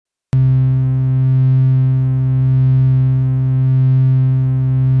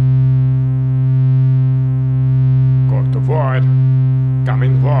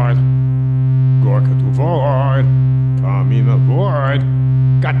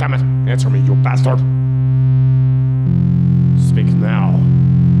damn it! Answer me, you bastard! Speak now,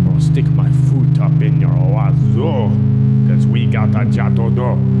 or I'll stick my foot up in your wazoo, cause we got a job to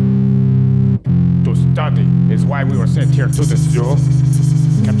do. To study is why we were sent here to the zoo.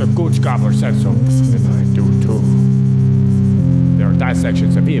 Captain Gooch Gobbler said so, and I do too. There are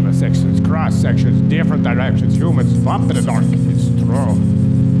dissections, vivisections, cross-sections, different directions, humans bump in the dark, it's true.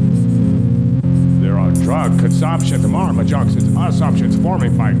 There are drug consumptions, marma junctions, assumptions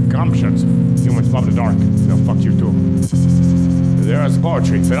forming by gumptions. Humans bump in the dark, they'll fuck you too. There is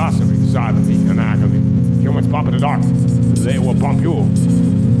poetry, philosophy, sodomy, anatomy. Humans bump in the dark, they will bump you.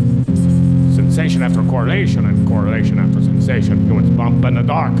 Sensation after correlation and correlation after sensation. Humans bump in the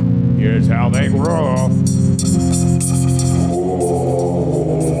dark. Here's how they grow.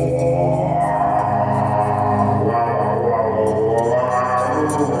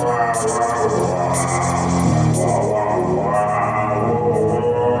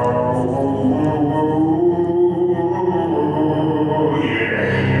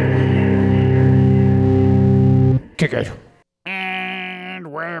 Kick it.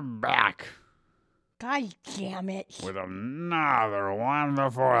 And we're back. God damn it. With another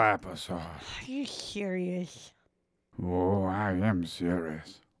wonderful episode. Are you serious? Oh, I am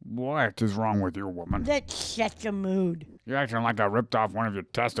serious. What is wrong with you, woman? That sets a mood. You're acting like I ripped off one of your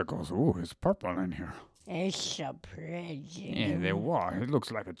testicles. Ooh, it's purple in here. It's so pretty. Yeah, they were. It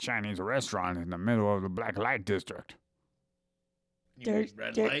looks like a Chinese restaurant in the middle of the black light district. There's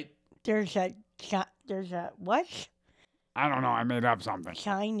a what? I don't know. I made up something.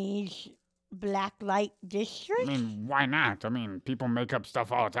 Chinese black light district? I mean, why not? I mean, people make up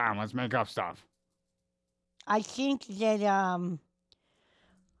stuff all the time. Let's make up stuff. I think that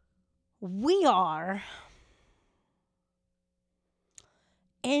we are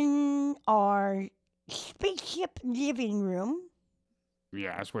in our spaceship living room.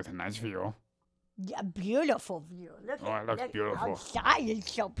 Yes, with a nice view. Yeah, beautiful view. Look Oh, it looks beautiful. Outside is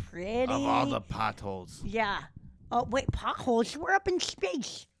so pretty. Of all the potholes. Yeah. Oh, wait, potholes? We're up in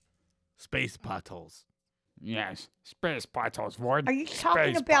space. Space potholes. Yes, space potholes, Void. Are you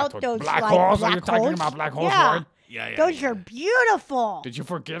talking Space about potholes. those black like holes? black Are you talking holes? about black holes, Yeah. Void? Yeah. Those are beautiful. Did you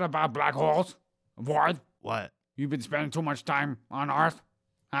forget about black holes, Void? What? You've been spending too much time on Earth,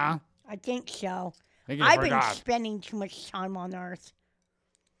 huh? I think so. I think you I've forgot. been spending too much time on Earth.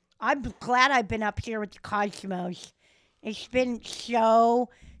 I'm glad I've been up here with the cosmos. It's been so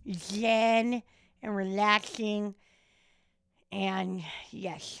zen and relaxing. And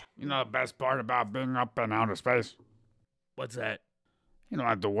yes. You know the best part about being up in outer space? What's that? You don't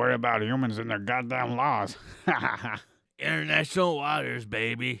have to worry about humans and their goddamn laws. International waters,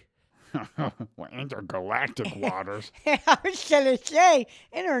 baby. Well, intergalactic waters. I was going to say,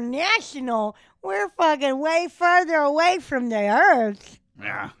 international, we're fucking way further away from the Earth.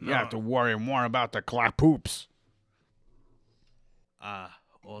 Yeah, you have to worry more about the clapoops.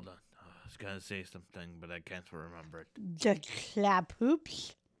 Hold on. I was going to say something, but I can't remember it. The clap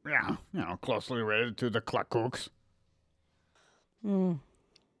hoops? Yeah, closely related to the clacooks. Hmm.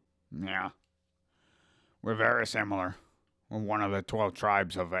 Yeah. We're very similar. We're one of the 12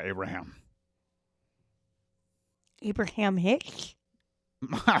 tribes of Abraham. Abraham Hicks?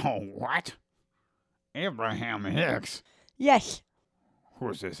 Oh, what? Abraham Hicks? Yes.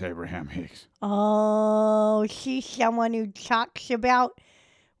 Who's this Abraham Hicks? Oh, she's someone who talks about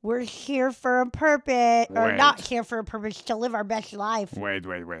we're here for a purpose, or Wait. not here for a purpose, to live our best life. Wait.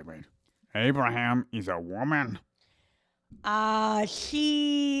 Abraham is a woman?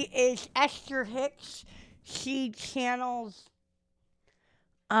 She is Esther Hicks. She channels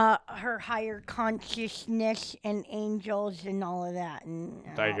her higher consciousness and angels and all of that. And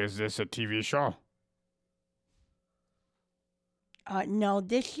Like, is this a TV show? no,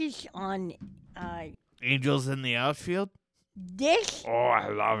 this is on Angels in the outfield? this. Oh, I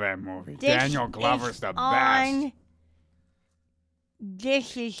love that movie. This Daniel Glover's is the on, best.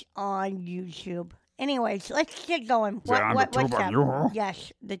 This is on YouTube. Anyways, let's get going. Is it on the Tube of You?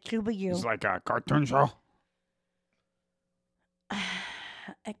 Yes, the Tube of You. It's like a cartoon show.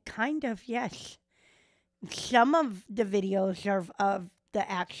 Kind of, yes. Some of the videos are of the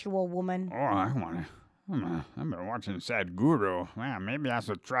actual woman. Oh, I want to. I've been watching Sad Guru. Man, maybe I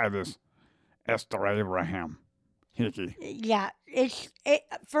should try this Esther Abraham Hickey. Yeah,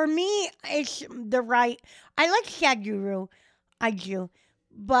 for me, it's the right. I like Sadhguru, I do,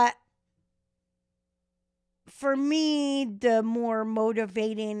 but for me, the more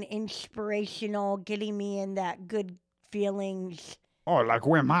motivating, inspirational, getting me in that good feelings. Oh, like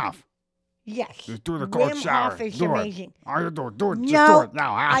Wim Hof. Yes. Just do the cold Wim shower. Hof is Do amazing. it. All you do it. Just No, do it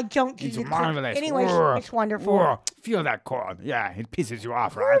now. Huh? I don't do It's the cold. marvelous. Anyways, Whoa. it's wonderful. Whoa. Feel that cold. Yeah, it pisses you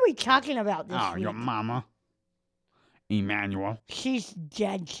off, Who right? are we talking about this Oh, week? your mama. Emanuel. She's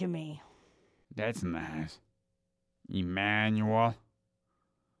dead to me. That's nice. Emanuel.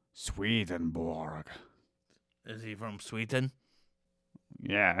 Swedenborg. Is he from Sweden?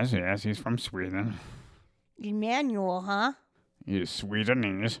 Yes, he's from Sweden. Emmanuel, huh? He's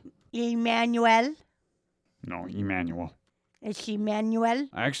Swedenese. Emmanuel? No, Emanuel. Is Emmanuel?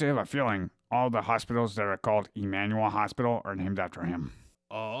 I actually have a feeling all the hospitals that are called Emanuel Hospital are named after him.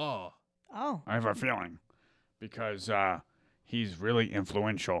 Oh. Oh. I have a feeling. Because he's really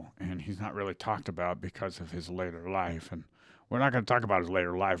influential, and he's not really talked about because of his later life. And we're not going to talk about his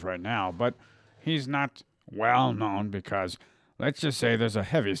later life right now, but he's not well known because, let's just say, there's a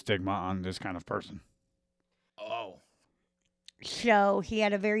heavy stigma on this kind of person. Oh. So he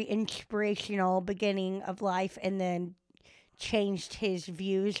had a very inspirational beginning of life and then changed his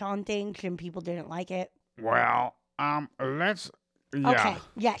views on things and people didn't like it. Well, let's... Yeah. Okay,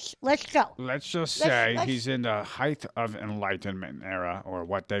 yes, let's go. Let's just say let's- he's in the height of Enlightenment era, or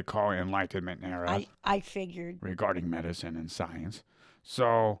what they call Enlightenment era, I figured. regarding medicine and science.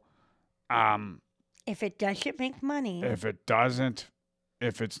 So, If it doesn't make money, if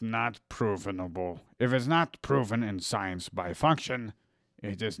it's not provenable, if it's not proven in science by function,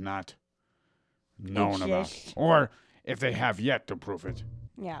 it is not known about. Exists. Or if they have yet to prove it.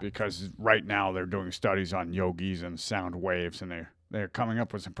 yeah. Because right now they're doing studies on yogis and sound waves, and they're coming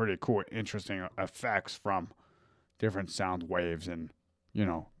up with some pretty cool, interesting effects from different sound waves and,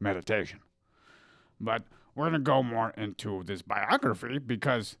 meditation. But we're going to go more into this biography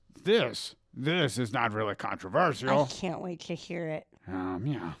because this is not really I controversial. can't wait to hear it.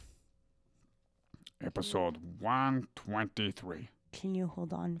 Yeah. Episode 123. Can you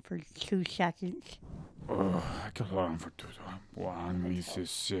hold on for 2 seconds? I can hold on for 2 seconds. 1,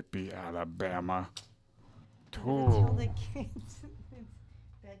 Mississippi, Alabama. 2. the kids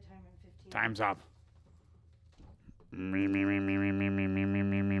it's bedtime in 15 Time's up.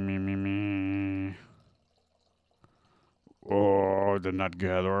 Me. Oh, the nut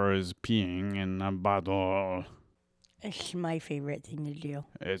gatherer is peeing in a bottle. It's my favorite thing to do.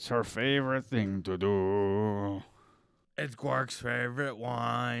 It's her favorite thing to do. It's Quark's favorite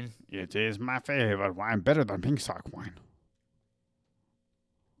wine. It is my favorite wine, better than pink sock wine.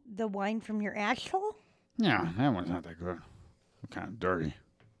 The wine from your asshole? Yeah, that one's not that good. Kind of dirty.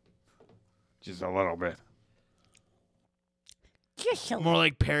 Just a little bit. Just a More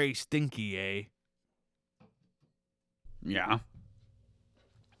like Perry Stinky, eh? Yeah.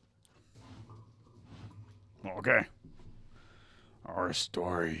 Okay. Our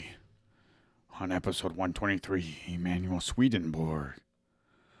story on episode 123, Emanuel Swedenborg.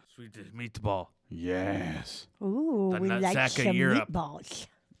 Sweet as meatball. Yes. Ooh, The we like nutsack of some Europe. meatballs.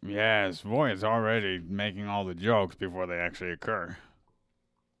 Yes, boy, it's already making all the jokes before they actually occur.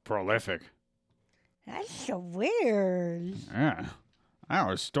 Prolific. That's so weird. Yeah.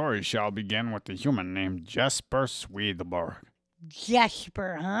 Our story shall begin with the human named Jesper Swedenborg.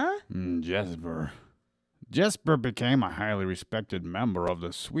 Jesper, huh? Jesper. Jesper became a highly respected member of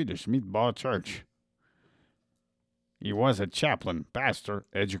the Swedish Meatball Church. He was a chaplain, pastor,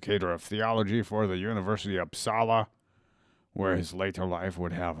 educator of theology for the University of Uppsala, where his later life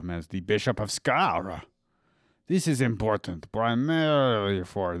would have him as the Bishop of Skara. This is important, primarily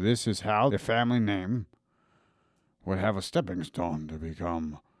for this is how the family name would have a stepping stone to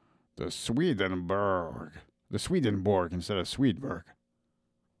become the Swedenborg. The Swedenborg instead of Swedberg.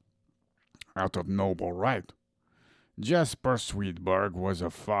 Out of noble right. Jesper Swedenborg was the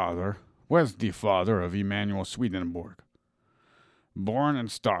father of Emanuel Swedenborg. Born in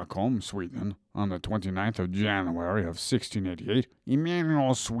Stockholm, Sweden, on the 29th of January of 1688,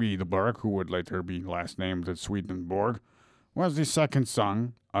 Emanuel Swedenborg, who would later be last named Swedenborg, was the second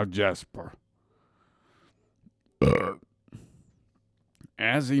son of Jesper.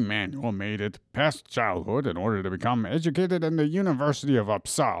 As Emanuel made it past childhood in order to become educated in the University of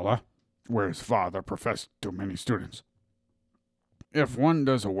Uppsala, where his father professed to many students. If one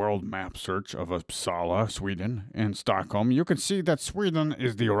does a world map search of Uppsala, Sweden, and Stockholm, you can see that Sweden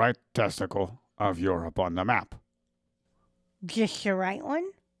is the right testicle of Europe on the map. Just the right one?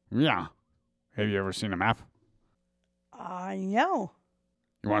 Yeah. Have you ever seen a map? No.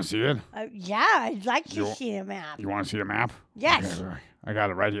 You want to see it? Yeah, I'd like to see a map. You want to see the map? Yes. Okay, I got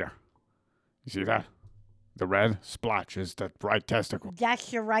it right here. You see that? The red splotch is the right testicle.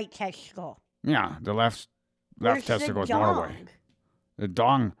 That's the right testicle. Yeah, the left Where's testicle the is Norway. dong? The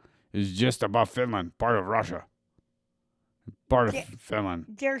dong is just above Finland, part of Russia. part of Finland.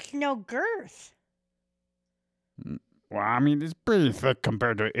 There's no girth. Well, I mean, it's pretty thick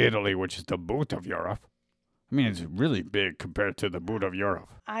compared to Italy, which is the boot of Europe. I mean, it's really big compared to the boot of Europe.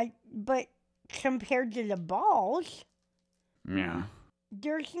 But compared to the balls, Yeah.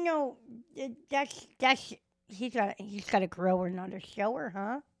 there's no. That's he's got a grower, not a shower,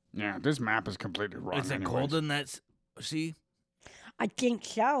 huh? Yeah, this map is completely wrong. Is it anyways. cold in that sea? I think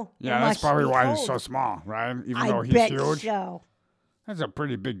so. Yeah, It that's must probably be why cold. he's so small, right? Even I though he's bet huge. so. That's a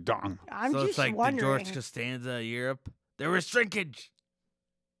pretty big dong. I'm So just it's like wondering. the George Costanza of Europe. There was shrinkage.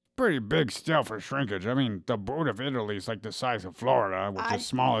 Pretty big still for shrinkage. I mean, the boot of Italy is like the size of Florida, which is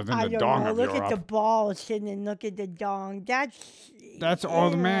smaller than I the don't dong know. of Look Europe. at the balls and then look at the dong. That's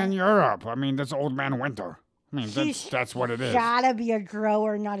old man Europe. I mean, that's old man winter. I mean, that's what it is. Gotta be a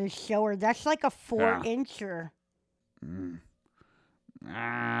grower, not a shower. That's like a 4-incher.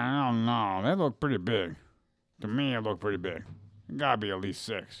 I don't know. They look pretty big. To me, it looked pretty big. It gotta be at least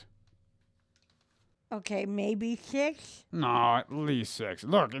 6. Okay, maybe 6. No, at least 6.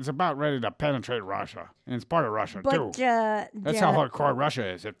 Look, it's about ready to penetrate Russia. And it's part of Russia, But too. That's how hardcore Russia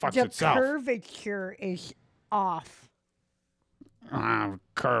is. It fucks the itself. curvature is off.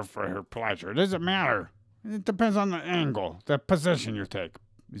 Curve for her pleasure. It doesn't matter. It depends on the angle, the position you take.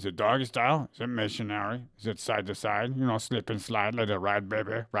 Is it doggy style? Is it missionary? Is it side to side? You know, slip and slide, let it ride,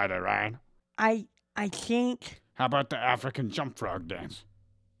 baby. Ride it, ride. I think How about the African jump frog dance?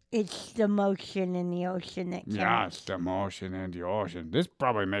 it's the motion in the ocean that counts. Yeah, it's the motion in the ocean. This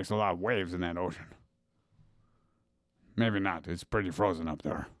probably makes a lot of waves in that ocean. Maybe not. It's pretty frozen up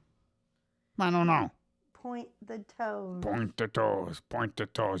there. I don't know. Point the toes. Point the toes. Point the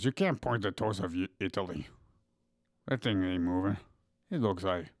toes. You can't point the toes of Italy. That thing ain't moving. It looks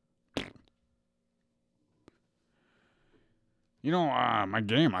like... You know, my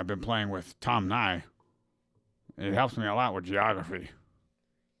game I've been playing with Tom Nye, it helps me a lot with geography.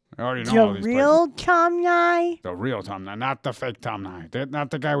 I already know all The these real places. Tom Nye? The real Tom Nye, not the fake Tom Nye. Not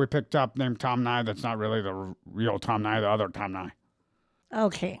the guy we picked up named Tom Nye. That's not really the real Tom Nye, the other Tom Nye.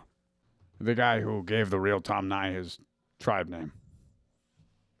 Okay. The guy who gave the real Tom Nye his tribe name.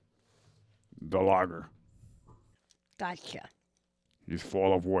 The logger. Gotcha. He's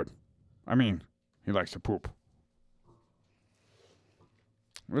full of wood. I mean, he likes to poop.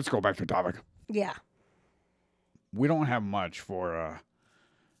 Let's go back to topic. Yeah. We don't have much for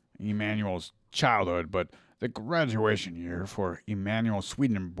Emanuel's childhood, but the graduation year for Emanuel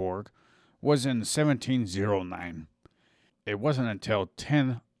Swedenborg was in 1709. It wasn't until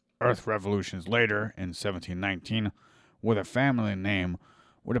 10 Earth revolutions later, in 1719, where the family name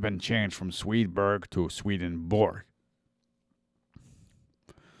would have been changed from Swedenborg to Swedenborg.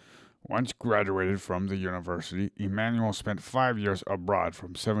 Once graduated from the university, Emanuel spent 5 years abroad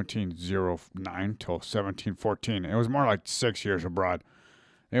from 1709 till 1714. It was more like 6 years abroad.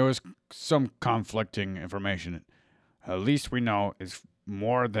 There was some conflicting information. At least we know it's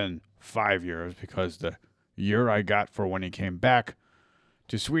more than 5 years because the year I got for when he came back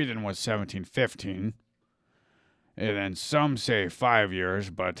to Sweden was 1715. And then some say 5 years,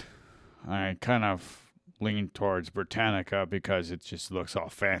 but I kind of lean towards Britannica because it just looks all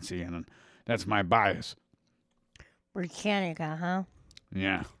fancy, and that's my bias. Britannica, huh?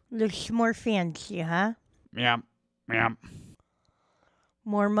 Yeah. Looks more fancy, huh? Yeah.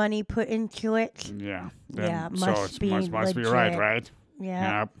 More money put into it. Yeah. Yeah, must be right, right?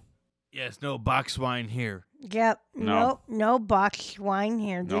 Yeah. Yep. Yes, no box wine here. Yep. No. No box wine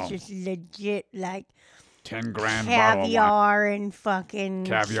here. No. This is legit, like 10 grand bottle of wine. caviar and fucking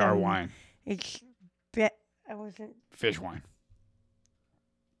Caviar wine. It's I wasn't. Fish wine.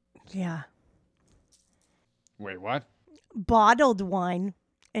 Yeah. Wait, what? Bottled wine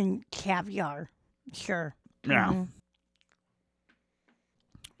and caviar. Sure. Yeah. Mhm.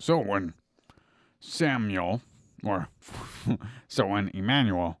 So when when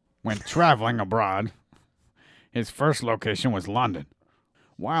Emanuel went traveling abroad, his first location was London.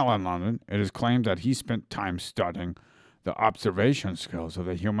 While in London, it is claimed that he spent time studying the observation skills of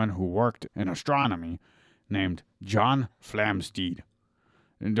a human who worked in astronomy named John Flamsteed.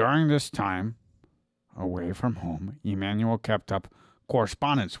 During this time, away from home, Emanuel kept up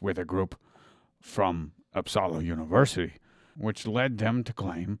correspondence with a group from Uppsala University, which led them to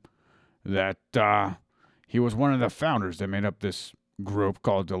claim that he was one of the founders that made up this group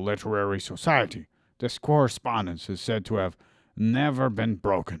called the Literary Society. This correspondence is said to have never been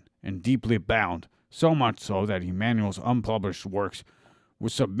broken and deeply bound, so much so that Emanuel's unpublished works were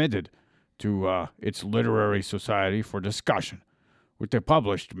submitted to its literary society for discussion, with the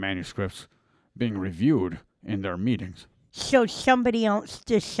published manuscripts being reviewed in their meetings. So somebody else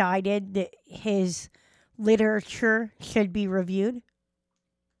decided that his literature should be reviewed?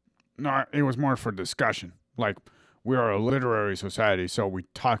 No, it was more for discussion. Like, we are a literary society, so we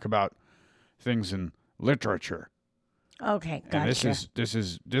talk about things in literature. Okay, And gotcha.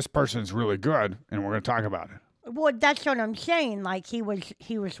 this person's really good, and we're going to talk about it. Well, that's what I'm saying. Like he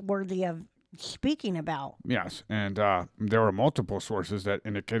was worthy of speaking about. Yes, and there were multiple sources that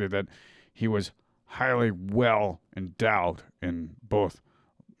indicated that he was highly well endowed in both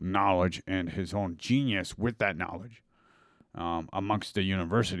knowledge and his own genius with that knowledge. Amongst the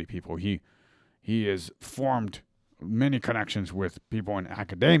university people, he has formed many connections with people in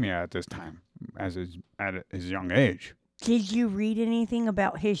academia at this time, at his young age. Did you read anything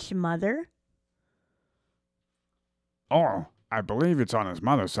about his mother? Oh, I believe it's on his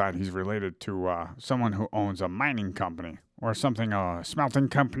mother's side. He's related to someone who owns a mining company or something, a smelting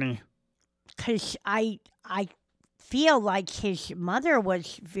company. Because I feel like his mother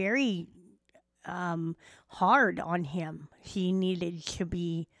was very hard on him. He needed to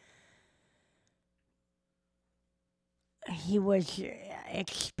be. He was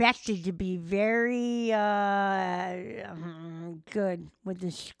expected to be very good with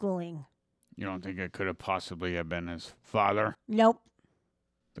his schooling. You don't think it could have possibly have been his father, Nope.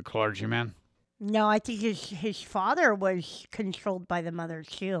 the clergyman? No, I think his father was controlled by the mother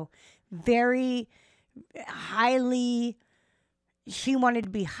too. Very highly. She wanted to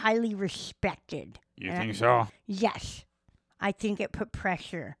be highly respected. You think so? Yes. I think it put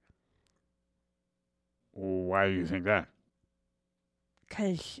pressure. Why do you think that?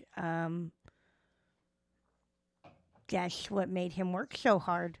 Because that's what made him work so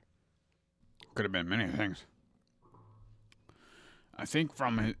hard. Could have been many things. I think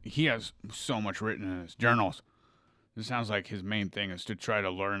he has so much written in his journals. It sounds like his main thing is to try to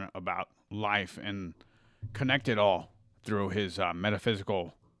learn about life and connect it all through his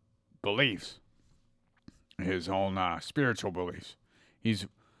metaphysical beliefs, his own spiritual beliefs. He's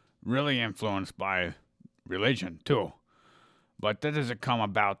really influenced by religion, too. But that doesn't come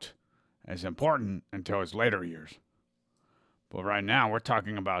about as important until his later years. But right now, we're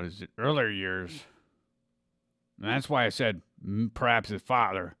talking about his earlier years. And that's why I said perhaps his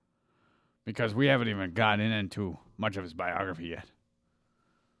father, because we haven't even gotten into much of his biography yet.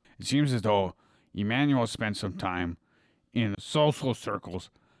 It seems as though Emanuel spent some time in social circles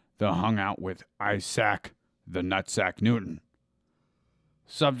that hung out with Isaac the Nutsack Newton.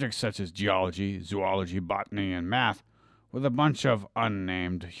 Subjects such as geology, zoology, botany, and math, with a bunch of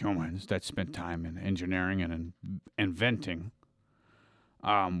unnamed humans that spent time in engineering and inventing,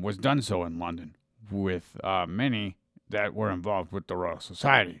 was done so in London, with many that were involved with the Royal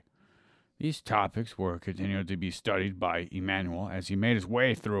Society. These topics were continued to be studied by Emanuel as he made his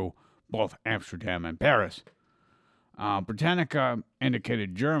way through both Amsterdam and Paris. Britannica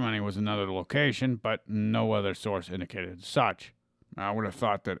indicated Germany was another location, but no other source indicated such. I would have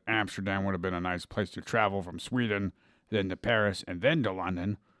thought that Amsterdam would have been a nice place to travel from Sweden, then to Paris, and then to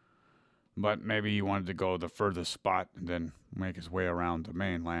London. But maybe he wanted to go the furthest spot and then make his way around the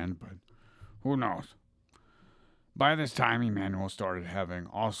mainland, but who knows? By this time, Emanuel started having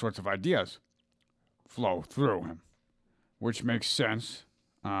all sorts of ideas flow through him, which makes sense,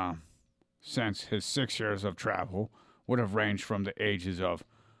 since his 6 years of travel would have ranged from the ages of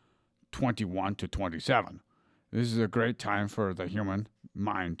 21 to 27. This is a great time for the human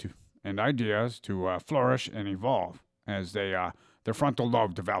mind and ideas to flourish and evolve as their frontal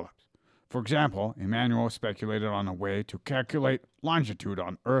lobe develops. For example, Emanuel speculated on a way to calculate longitude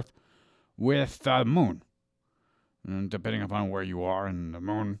on Earth with the moon. And depending upon where you are in the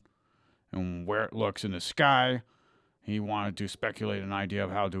moon and where it looks in the sky, he wanted to speculate an idea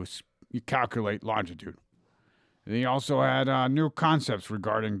of how to calculate longitude. He also had new concepts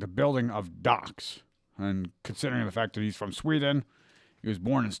regarding the building of docks. And considering the fact that he's from Sweden, he was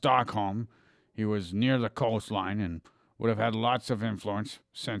born in Stockholm, he was near the coastline and would have had lots of influence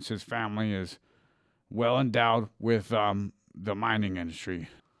since his family is well endowed with the mining industry.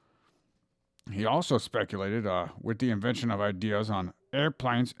 He also speculated with the invention of ideas on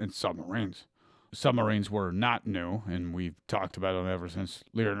airplanes and submarines. Submarines were not new, and we've talked about them ever since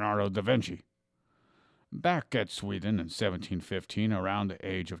Leonardo da Vinci. Back at Sweden in 1715, around the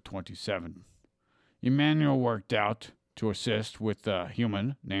age of 27, Emanuel worked out to assist with a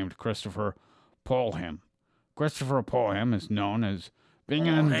human named Christopher Polhem. Christopher Polhem is known as being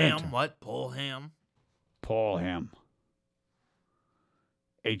an inventor. What? Polhem? Polhem.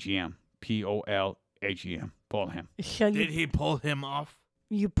 H-E-M. P-O-L-H-E-M. Polhem. So Did he pull him off?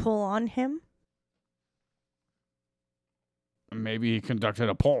 you pull on him? Maybe he conducted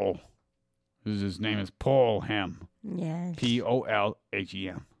a poll. His name is Polhem. Yes.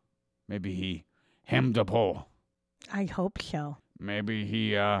 P-O-L-H-E-M. Maybe he hemmed a pole. I hope so. Maybe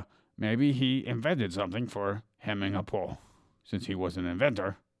he invented something for hemming a pole, since he was an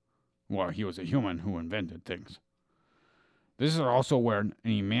inventor. Well, he was a human who invented things. This is also where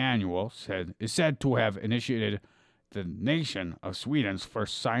Emanuel is said to have initiated the nation of Sweden's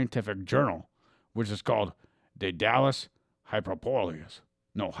first scientific journal, which is called Daedalus Hyperboreus.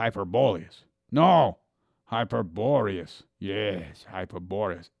 Hyperboreus. Yes,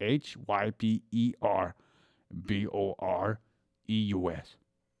 Hyperboreus. Hyperboreus.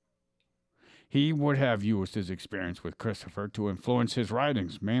 He would have used his experience with Christopher to influence his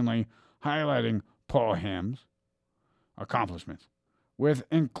writings, mainly highlighting Paul Ham's accomplishments, with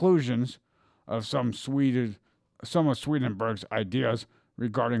inclusions of some of Swedenborg's ideas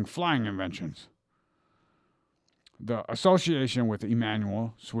regarding flying inventions. The association with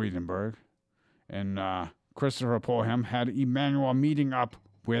Emanuel Swedenborg and Christopher Polhem had Emanuel meeting up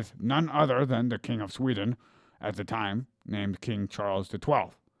with none other than the King of Sweden at the time, named King Charles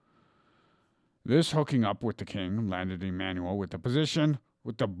XII. This hooking up with the king landed Emanuel with a position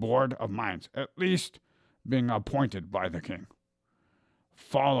with the Board of Mines, at least being appointed by the king.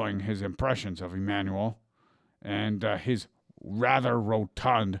 Following his impressions of Emanuel and his rather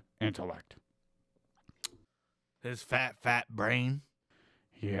rotund intellect. His fat brain.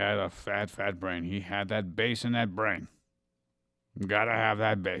 He had a fat brain. He had that bass in that brain. Gotta have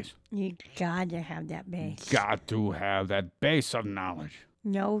that bass. You gotta have that bass. Got to have that bass of knowledge.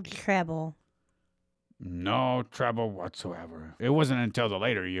 No treble. No trouble whatsoever. It wasn't until the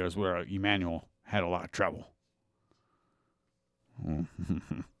later years where Emanuel had a lot of trouble.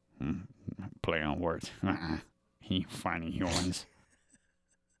 Play on words. You funny humans.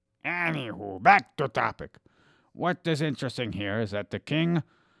 Anywho, back to topic. What is interesting here is that the King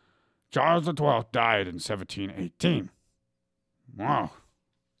Charles XII died in 1718. Wow.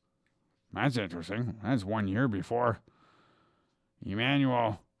 That's interesting. That's 1 year before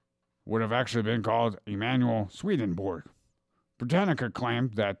Emanuel would have actually been called Emanuel Swedenborg. Britannica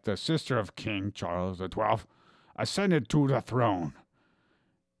claimed that the sister of King Charles XII ascended to the throne,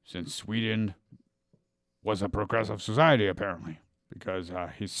 since Sweden was a progressive society, apparently, because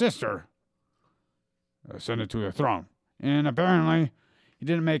his sister ascended to the throne. And apparently, he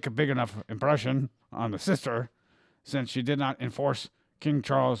didn't make a big enough impression on the sister, since she did not enforce King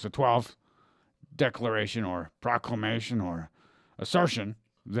Charles XII's declaration or proclamation or assertion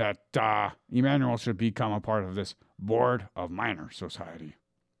that Emanuel should become a part of this Board of Miners Society,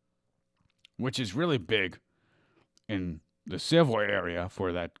 which is really big in the civil area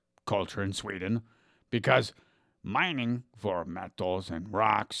for that culture in Sweden, because mining for metals and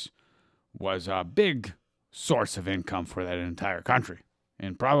rocks was a big source of income for that entire country,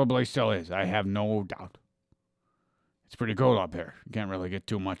 and probably still is. I have no doubt. It's pretty cool up there. You can't really get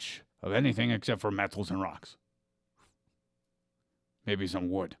too much of anything except for metals and rocks. Maybe some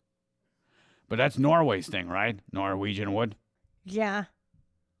wood. But that's Norway's thing, right? Norwegian wood? Yeah.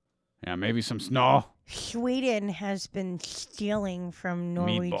 Yeah, maybe some snow. Sweden has been stealing from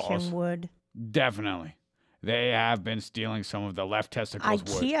Norwegian Meatballs. wood. Definitely. They have been stealing some of the left testicles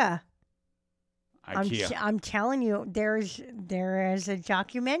wood. IKEA. IKEA. I'm telling you, there is a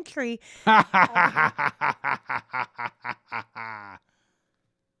documentary.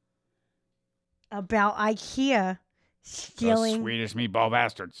 About IKEA stealing. Those Swedish meatball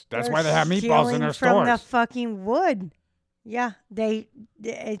bastards. That's why they have meatballs in their from stores. the fucking wood. Yeah,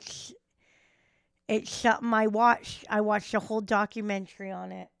 it's something I watched. I watched a whole documentary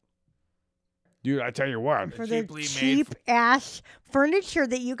on it. Dude, I tell you what. For the Cheaply made cheap ass furniture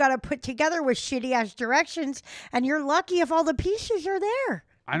that you got to put together with shitty ass directions, and you're lucky if all the pieces are there.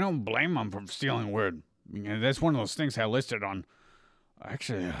 I don't blame them for stealing wood. That's one of those things I listed on,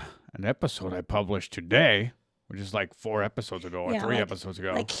 actually, an episode I published today, which is like 4 episodes ago or 3 episodes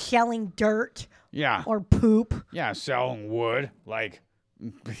ago. Like selling dirt. Yeah. Or poop. Yeah, selling wood. Like,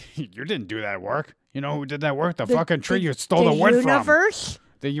 you didn't do that work. You know who did that work? The fucking tree you stole the wood universe? from.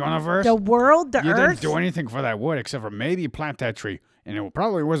 The universe? The world, the you earth? You didn't do anything for that wood except for maybe plant that tree. And it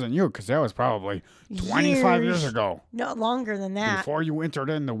probably wasn't you, because that was probably 25 years ago. No, longer than that. Before you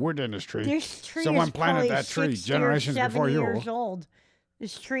entered in the wood industry. This tree someone is planted probably that tree 60 generations or 70 before you. Years old.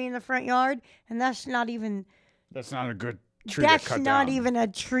 This tree in the front yard, and that's not even. That's not a good tree to cut down. That's not even a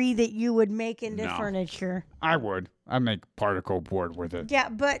tree that you would make into No. furniture. I would. I'd make particle board with it. Yeah,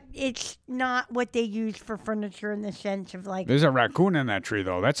 but it's not what they use for furniture in the sense of like. There's a raccoon in that tree,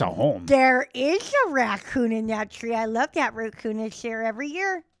 though. That's a home. There is a raccoon in that tree. I love that raccoon. It's there every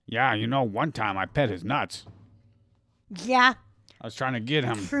year. Yeah, you know, one time I pet his nuts. Yeah. I was trying to get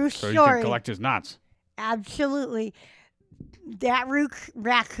him True so he story. could collect his nuts. Absolutely. That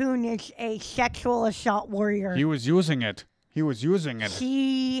raccoon is a sexual assault warrior. He was using it.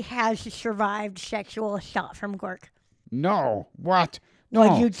 He has survived sexual assault from Gork. No. What?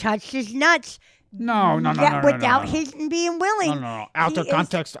 Well, No. you touched his nuts. No. Without his being willing. No. Out of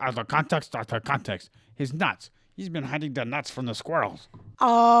context. His nuts. He's been hiding the nuts from the squirrels.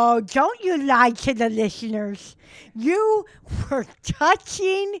 Oh, don't you lie to the listeners. You were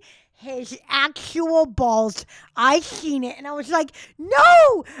touching his actual balls. I seen it, and I was like,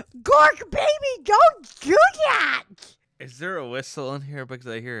 no, Gork, baby, don't do that. Is there a whistle in here? Because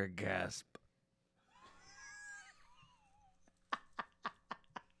I hear a gasp.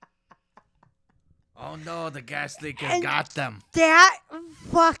 Oh no, the gas leak has And got them. That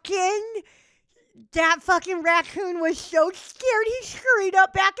fucking raccoon was so scared he scurried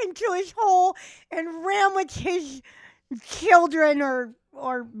up back into his hole and ran with his children, or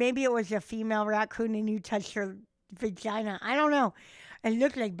maybe it was a female raccoon and you touched her vagina. I don't know. It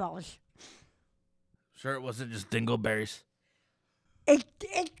looked like balls. Sure, it wasn't just dingleberries. It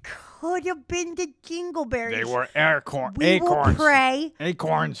could have been the dingleberries. They were We acorns. will pray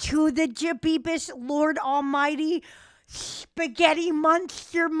Acorns. to the Jabibus Lord Almighty spaghetti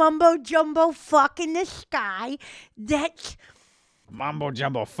monster mumbo jumbo fuck in the sky that Mambo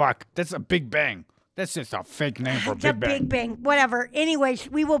jumbo fuck. That's a Big Bang. That's just a fake name for the Big Bang. Big Bang, whatever.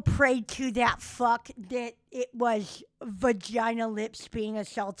 Anyways, we will pray to that fuck that it was vagina lips being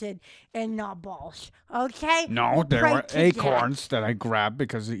assaulted and not balls. Okay? No, We'll they pray were to acorns that I grabbed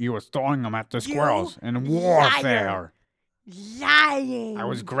because he was throwing them at the You squirrels in liar. warfare. Lying. I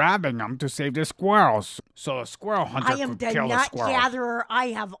was grabbing them to save the squirrels, so the squirrel hunter I am could the kill the nut squirrels. gatherer. I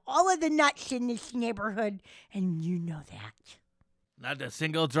have all of the nuts in this neighborhood, and you know that. Not a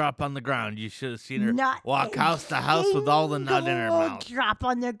single drop on the ground. You should have seen her Not walk a house to house with all the nut in her single mouth. drop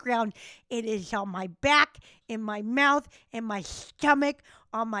on the ground. It is on my back, in my mouth, in my stomach,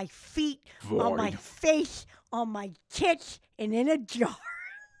 on my feet, on my Void. face, on my tits, and in a jar.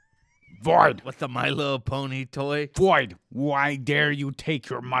 Void! With the My Little Pony toy. Void! Why dare you take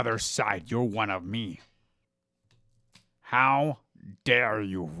your mother's side? You're one of me. How dare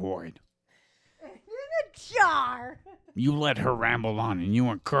you, Void? In a jar. You let her ramble on and you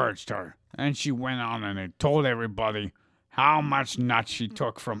encouraged her. And she went on and it told everybody how much nuts she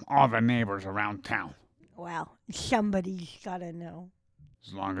took from all the neighbors around town. Well, somebody's gotta know.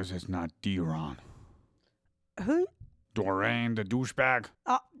 As long as it's not D-Ron. Who? Doreen, the douchebag.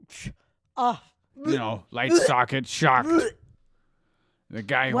 Oh. You know, light socket, shocked. The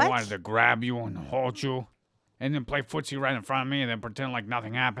guy who What? wanted to grab you and hold you. And then play footsie right in front of me and then pretend like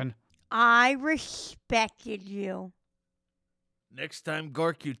nothing happened. I respected you. Next time,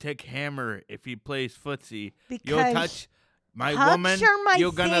 Gork, you take Hammer if he plays footsie. Because You'll touch my hugs woman, are my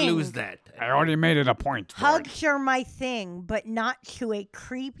you're gonna thing. lose that. I already made it a point. Void. Hugs are my thing, but not to a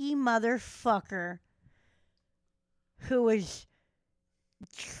creepy motherfucker who is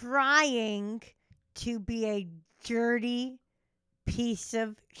trying to be a dirty piece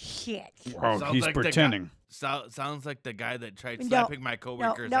of shit. Oh, Sounds he's like the guy- pretending. Sounds like the guy that tried No, slapping my No,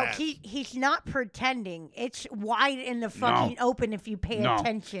 coworker's no, ass. he's not pretending. It's wide in the fucking open if you pay No.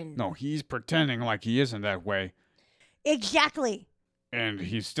 attention. No, he's pretending like he isn't that way. Exactly. And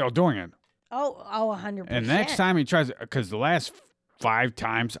he's still doing it. Oh, 100%. And next time he tries, because the last 5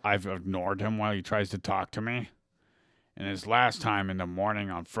 times I've ignored him while he tries to talk to me. And his last time in the morning,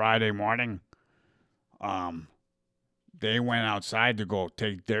 on Friday morning, they went outside to go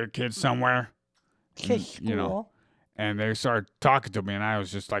take their kids somewhere. to school. you know, And they started talking to me, and I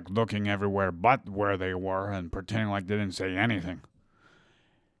was just like looking everywhere but where they were and pretending like they didn't say anything.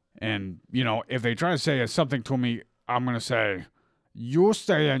 And, you know, if they try to say something to me, I'm going to say, you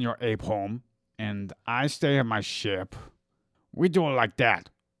stay in your ape home, and I stay in my ship. We do it like that.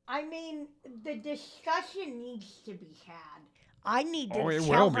 I mean, the discussion needs to be had. I need to Oh, it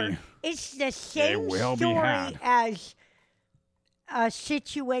tell will her be. it's the same will be story had. as a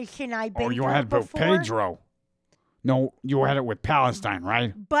situation I've been Oh, you through had it with before, Pedro. No, you had it with Palestine,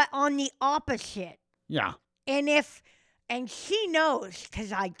 right? but on the opposite. Yeah. And she knows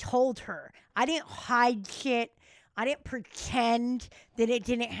because I told her. I didn't hide shit. I didn't pretend that it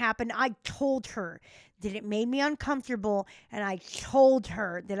didn't happen. I told her that it made me uncomfortable, and I told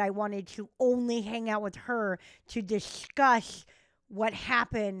her that I wanted to only hang out with her to discuss what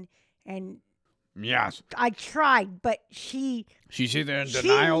happened. And Yes. I tried, but she She's either in she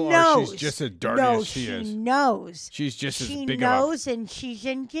denial knows. or she's just as dirty no, as she is. knows. She's just She as big knows, and she's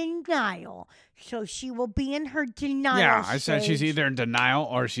in denial. So she will be in her denial. Yeah, I said she's stage. either in denial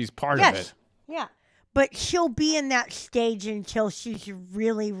or she's part of Yes. it. Yeah. But she'll be in that stage until she's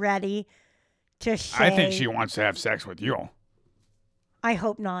really ready to say. I think she wants to have sex with you. I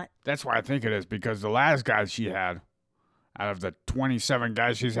hope not. That's why I think it is, because the last guy she had, out of the 27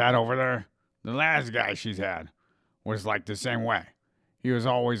 guys she's had over there, the last guy she's had was like the same way. He was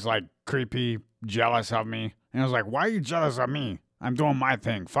always like creepy, jealous of me. And I was like, why are you jealous of me? I'm doing my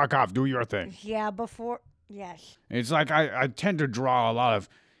thing. Fuck off. Do your thing. Yeah, yes. It's like I tend to draw a lot of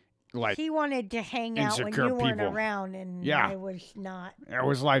like He wanted to hang out when insecure you weren't people. around, and Yeah. I was not it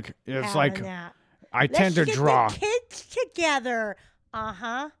was like it's having like that. I tend to Let's draw get the kids together.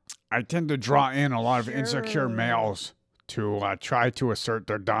 Uh-huh. I tend to draw in a lot of insecure Sure. males to try to assert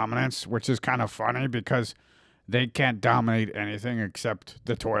their dominance, which is kind of funny because they can't dominate anything except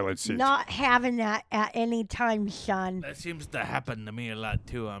the toilet seat. Not having that at any time, son. That seems to happen to me a lot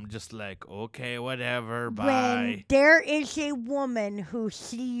too. I'm just like, okay, whatever, When bye. there is a woman who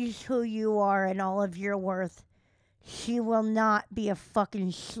sees who you are and all of your worth, she will not be a fucking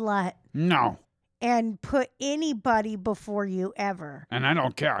slut No. and put anybody before you ever. And I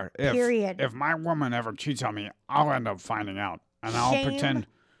don't care. Period. If my woman ever cheats on me, I'll end up finding out. And I'll Shame pretend.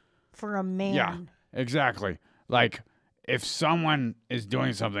 for a man. Yeah, exactly. Like, if someone is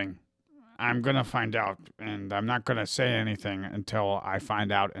doing something, I'm going to find out. And I'm not going to say anything until I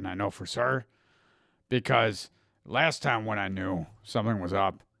find out and I know for sure. Because last time when I knew something was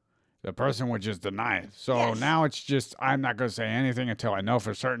up, the person would just deny it. So Yes. now it's just, I'm not going to say anything until I know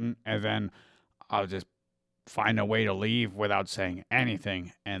for certain. And then I'll just find a way to leave without saying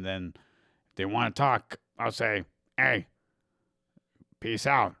anything. And then if they want to talk, I'll say, hey, peace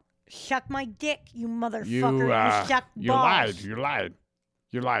out. Suck my dick, you motherfucker. You suck you balls. lied.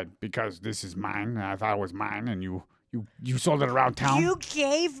 You lied because this is mine. And I thought it was mine, and you sold it around town. You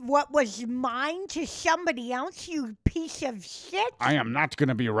gave what was mine to somebody else, you piece of shit. I am not going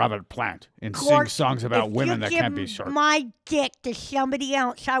to be Robert Plant and sing Court, songs about if women you that give can't be short. my dick to somebody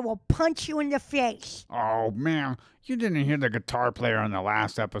else, I will punch you in the face. Oh, man. You didn't hear the guitar player on the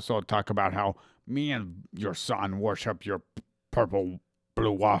last episode talk about how me and your son worship your purple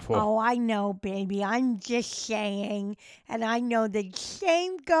blue waffle. Oh, I know, baby. I'm just saying. And I know the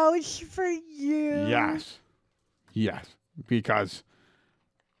same goes for you. Yes. Yes. Because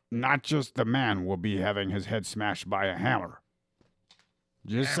not just the man will be having his head smashed by a hammer.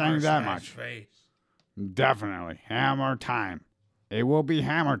 Just saying that much. Face. Definitely. Hammer time. It will be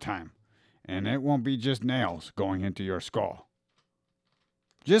hammer time. And it won't be just nails going into your skull.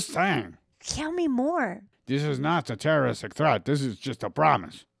 Just saying. Tell me more. This is not a terroristic threat. This is just a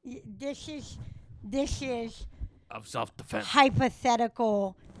promise. This is Of self-defense.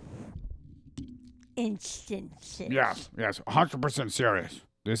 hypothetical instances. Yes, 100% serious.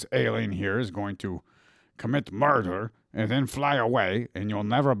 This alien here is going to commit murder and then fly away, and you'll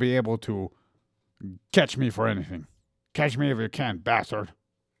never be able to catch me for anything. Catch me if you can, bastard.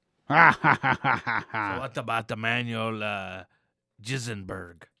 Ha ha ha ha ha So ha. what about Emanuel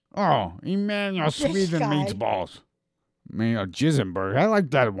Gisenberg? Oh, Emanuel Sweden guy. meets balls. Gisenberg. I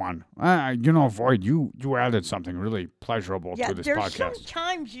like that one. Void, you added something really pleasurable Yeah, to this there's podcast.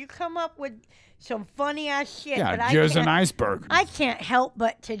 sometimes you come up with some funny ass shit, but Yeah, I jizz can't, an iceberg. I can't help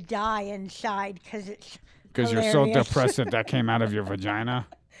but to die inside because it's Because you're so hilarious. depressed that came out of your vagina.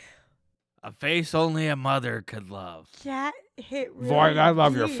 A face only a mother could love. That hit really Void, I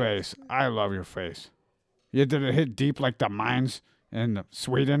love your deep. face. I love your face. Yeah, did it hit deep like the mines in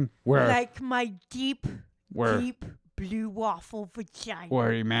Sweden where Like my deep where blue waffle vagina.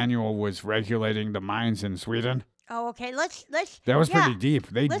 where Emanuel was regulating the mines in Sweden? Oh, okay. Let's. That was yeah. pretty deep.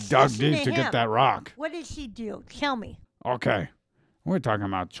 They Let's dug listen deep to to get him. that rock. What did he do? Tell me. Okay. We're talking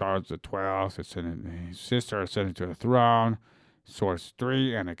about Charles XII. His sister ascended to the throne. Source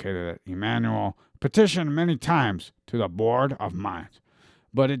 3 indicated that Emanuel petitioned many times to the Board of Mines,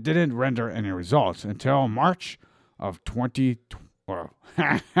 but it didn't render any results until March of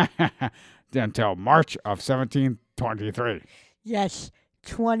 1723. Yes,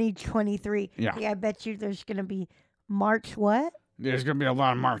 2023. Yeah. I bet you there's gonna be March what? There's going to be a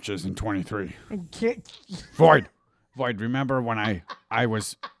lot of marches in 23. And j- Void, remember when I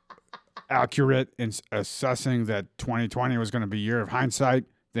was accurate in assessing that 2020 was going to be a year of hindsight,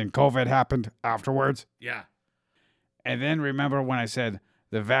 then COVID happened afterwards? Yeah. And then remember when I said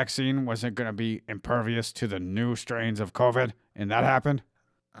the vaccine wasn't going to be impervious to the new strains of COVID, and that happened?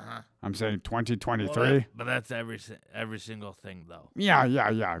 Uh-huh. I'm saying 2023. Well, but that's every single thing, though. Yeah.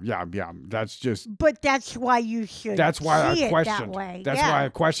 That's just. but that's why you should. That's why see I it questioned. that way. That's yeah. why I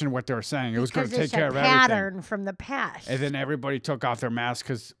questioned what they were saying. It was going Because to take it's care a of everything. pattern from the past. And then everybody took off their masks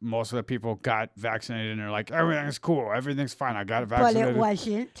because most of the people got vaccinated and they're like, everything's cool, everything's fine. I got but vaccinated. it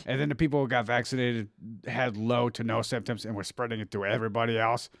wasn't. And then the people who got vaccinated had low to no symptoms and were spreading it to everybody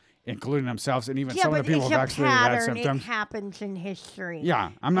else. including themselves, and even Yeah, some of but the people it's have a actually had pattern. It symptoms. happens in history. Yeah,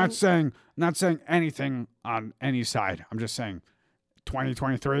 I'm not saying anything on any side. I'm just saying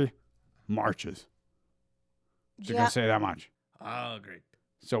 2023 marches. Just gonna say that much. Oh, great.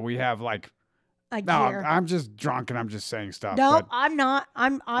 So we have like A no, year. I'm just drunk and I'm just saying stuff. No, but I'm not.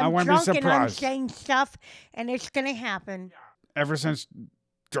 I'm wouldn't be drunk and I'm surprised. saying stuff, and it's gonna happen. Ever since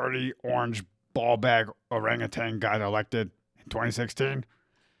dirty orange ball bag orangutan got elected in 2016,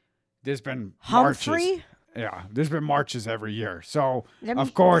 there's been marches. Humphrey, Yeah, there's been marches every year. So let me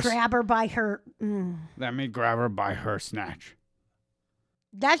of course, grab her by her. let me grab her by her snatch.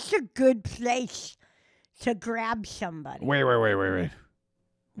 That's a good place to grab somebody Wait. when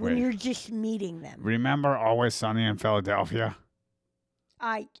wait. you're just meeting them. Remember Always Sunny in Philadelphia?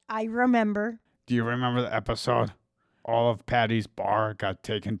 I remember. Do you remember the episode? All of Patty's bar got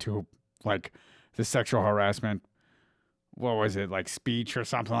taken to like the sexual harassment. What was it, like speech or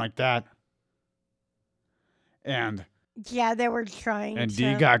something like that? And Yeah, they were trying to.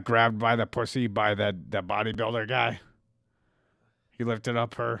 Dee got grabbed by the pussy by that bodybuilder guy. He lifted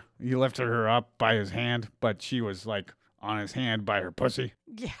her up by his hand, but she was like on his hand by her pussy.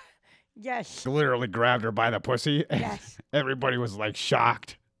 Yeah. Yes. He literally grabbed her by the pussy. And Yes. everybody was like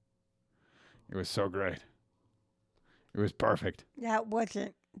shocked. It was so great. It was perfect. That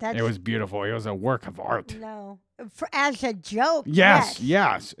wasn't. That's It was beautiful. It was a work of art. no. As a joke. Yes,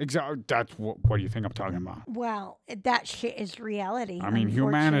 exactly. That's what do you think I'm talking about? Well, that shit is reality. I mean,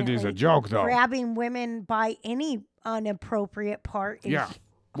 humanity's a unfortunately. joke, though. Grabbing women by any inappropriate part is Yeah.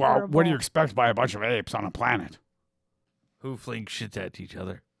 Well, what do you horrible. expect by a bunch of apes on a planet? Who fling shit at each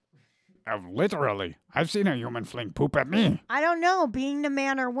other? Literally. I've seen a human fling poop at me. I don't know. Being a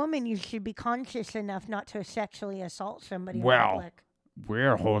man or woman, you should be conscious enough not to sexually assault somebody in Well, public.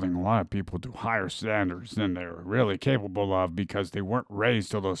 We're holding a lot of people to higher standards than they're really capable of because they weren't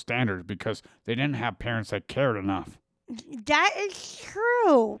raised to those standards because they didn't have parents that cared enough. That is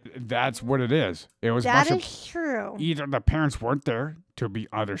true. That's what it is. It was a That bunch is true. of either the parents weren't there to be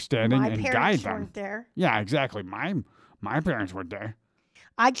understanding My and guide parents them. weren't there. Yeah, exactly. My parents weren't there.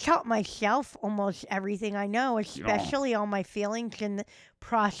 I taught myself almost everything I know, especially all my feelings and the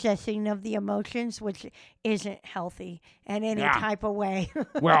processing of the emotions, which isn't healthy in any Yeah. type of way.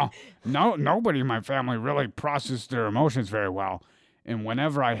 Well, nobody in my family really processed their emotions very well. And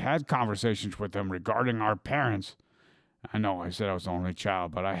whenever I had conversations with them regarding our parents, I know I said I was the only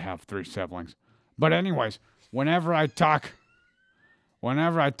child, but I have 3 siblings. But anyways, whenever I talk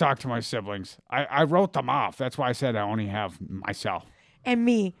to my siblings, I wrote them off. That's why I said I only have myself. And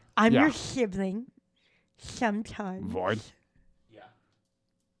me, I'm Yeah. your sibling. Sometimes. Void. Yeah.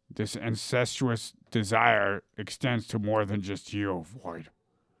 This incestuous desire extends to more than just you, Void.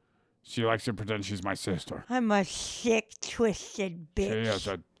 She likes to pretend she's my sister. I'm a sick, twisted bitch. She is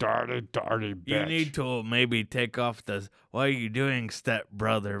a dirty, dirty bitch. You need to maybe take off the "What are you doing,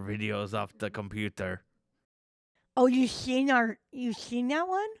 stepbrother" videos off the computer. Oh, you seen that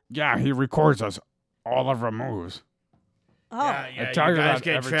one? Yeah, he records us all of our moves. Oh, Yeah, tell you you guys that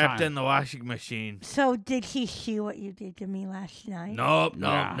get every trapped time. in the washing machine. so did he see what you did to me last night? Nope.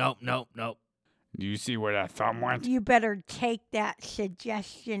 Do you see where that thumb went? You better take that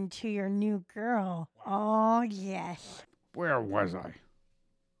suggestion to your new girl. Oh, yes. Where was I?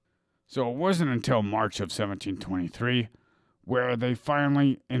 So it wasn't until March of 1723 where they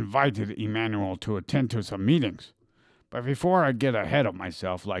finally invited Emanuel to attend to some meetings. But before I get ahead of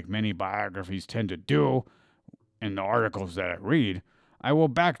myself, like many biographies tend to do in the articles that I read, I will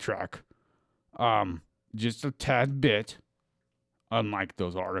backtrack just a tad bit, unlike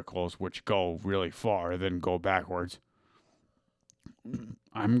those articles which go really far, then go backwards.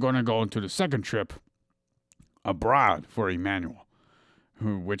 I'm going to go into the second trip abroad for Emanuel,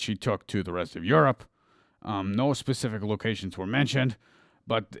 which he took to the rest of Europe. No specific locations were mentioned,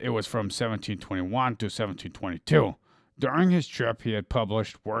 but it was from 1721 to 1722. During his trip, he had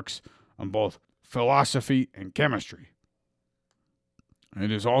published works on both philosophy and chemistry. It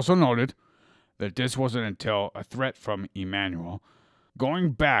is also noted that this wasn't until a threat from Emanuel,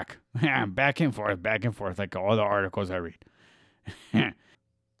 going back and forth, like all the articles I read.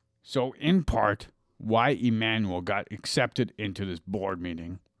 So, in part, why Emanuel got accepted into this board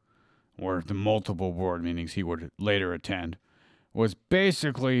meeting, or the multiple board meetings he would later attend, was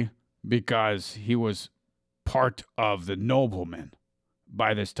basically because he was part of the noblemen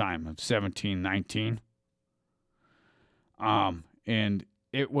by this time of 1719. And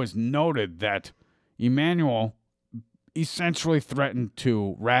it was noted that Emanuel essentially threatened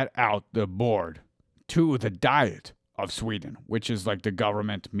to rat out the board to the Diet of Sweden, which is like the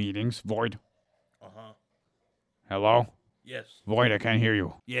government meetings. Void? Uh-huh. Hello? Yes. Void, I can't hear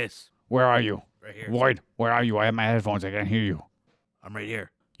you. Yes. Where are you? Right here. Void, where are you? I have my headphones. I can't hear you. I'm right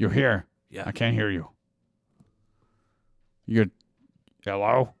here. You're here. Yeah. I can't hear you. You're...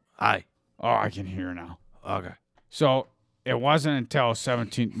 Hello? Hi. Oh, I can hear now. Okay. So it wasn't until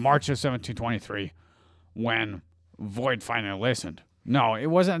March of 1723 when Void finally listened. No, it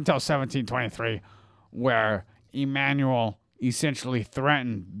wasn't until 1723 where Emanuel essentially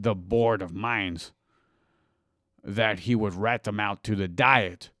threatened the Board of Mines that he would rat them out to the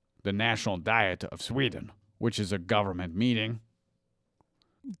Diet, the National Diet of Sweden, which is a government meeting.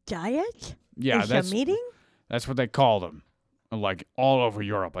 Diet? Yeah, Is a meeting? That's what they called them. Like all over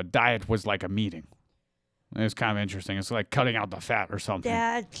Europe, a diet was like a meeting. It's kind of interesting. It's like cutting out the fat or something.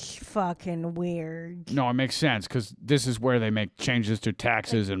 That's fucking weird. No, it makes sense because this is where they make changes to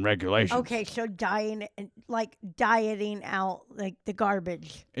taxes and regulations. Okay, so dieting out like the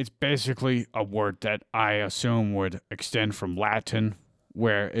garbage. It's basically a word that I assume would extend from Latin,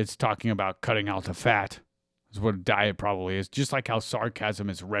 where it's talking about cutting out the fat. Is what a diet probably is. Just like how sarcasm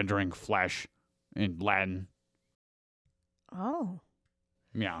is rendering flesh in Latin. Oh.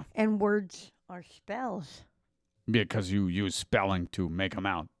 Yeah. And words are spells. Because you use spelling to make them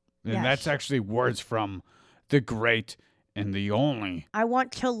out. And Yes. that's actually words from the great and the only I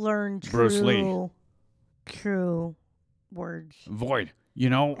want to learn Bruce Lee. true words. Void. You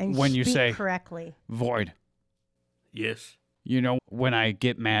know, And when you speak say correctly. void, Yes. you know, when I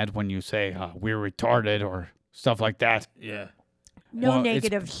get mad when you say we're retarded or stuff like that. Yeah. No Well,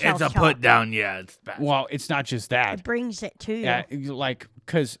 negative It's a self-talk. put down. Yeah. It's bad. Well, it's not just that. It brings it to you. Like,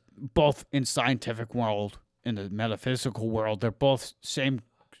 because both in scientific world and the metaphysical world, they're both same,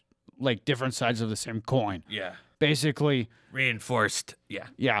 like different sides of the same coin. Yeah. Basically, Reinforced. Yeah.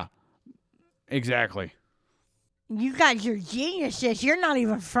 yeah, exactly. You guys are geniuses. You're not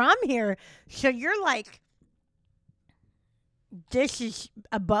even from here. So you're like, this is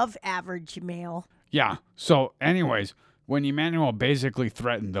above average male. Yeah. So, anyways, when Emanuel basically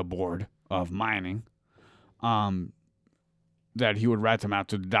threatened the board of mining, that he would rat them out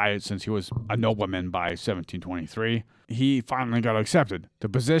to the diet since he was a nobleman by 1723, he finally got accepted. The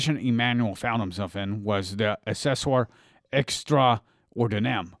position Emanuel found himself in was the assessor extra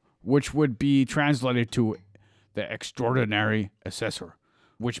ordinem, which would be translated to the extraordinary assessor,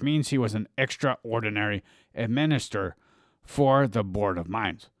 which means he was an extraordinary administrator for the Board of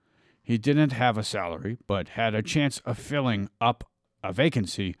Mines. He didn't have a salary, but had a chance of filling up a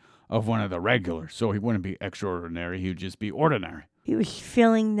vacancy of one of the regulars. So he wouldn't be extraordinary, he would just be ordinary. He was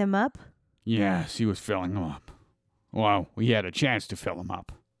filling them up. Yes, he was filling them up. Well, he had a chance to fill them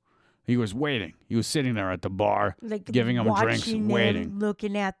up. He was waiting. He was sitting there at the bar, Like giving them drinks, watching them, waiting.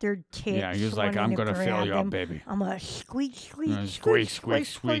 looking at their tits. Yeah, he was like, wanting I'm going to fill grab you up, them. baby. I'm going to squeak, Squeak, squeak, squeak,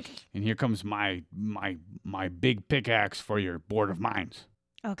 squeak. And here comes my big pickaxe for your Board of Mines.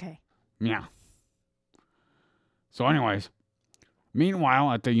 Okay. Yeah. So anyways,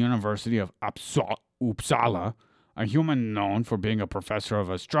 meanwhile, at the University of Uppsala, a human known for being a professor of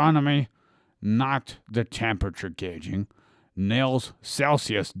astronomy, not the temperature gauging, Niels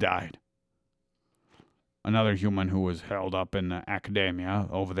Celsius died. Another human who was held up in the academia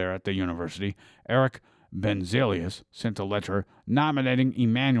over there at the university, Eric Benzelius, sent a letter nominating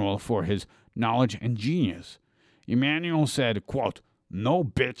Emanuel for his knowledge and genius. Emanuel said, quote, "No,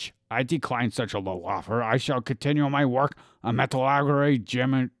 bitch, I decline such a low offer. I shall continue my work on metallurgy,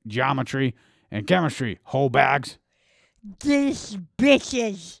 geometry, and chemistry, whole bags." These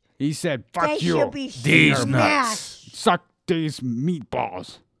bitches. He said, They fuck you. should be These smashed. Suck these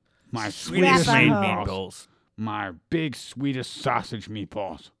meatballs. My Swedish sweetest Slap made a hoe. meatballs. My big Swedish sausage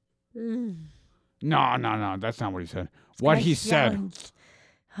meatballs. Mm. No, that's not what he said. What he said, Sounds-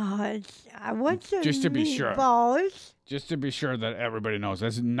 I want some Just to be sure. meatballs. just to be sure that everybody knows,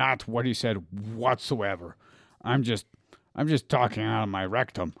 that's not what he said whatsoever. I'm just talking out of my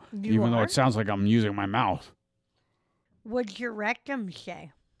rectum, You even though are? it sounds like I'm using my mouth. What'd your rectum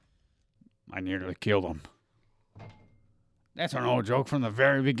say? I nearly killed him. That's an old joke from the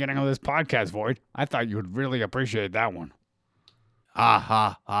very beginning of this podcast, Void. I thought you would really appreciate that one. Ha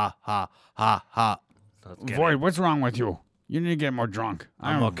ha ha ha ha ha. Let's get Void, it. what's wrong with you? You need to get more drunk.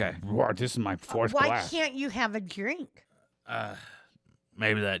 I'm okay. Wow, this is my fourth Why glass. can't you have a drink?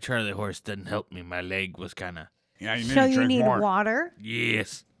 Maybe that Charlie horse didn't help me. My leg was kind of. Yeah, you need So to you drink need more. water?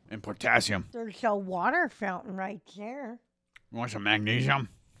 Yes. And potassium. There's a water fountain right there. You want some magnesium?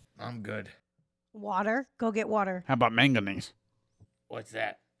 I'm good. Water? Go get water. How about manganese? What's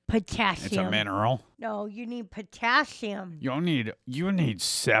that? Potassium. It's a mineral. No, you need potassium. You need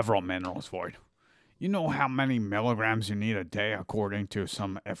several minerals, Void. You know how many milligrams you need a day according to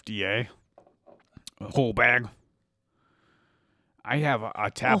some FDA? A whole bag? I have a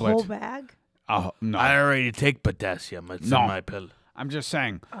A tablet. whole bag? No, I already take potassium. It's No. in my pill. I'm just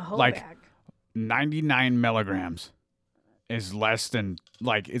saying, A whole like bag. 99 milligrams is less than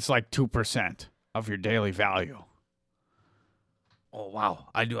it's like 2% of your daily value. Oh, wow.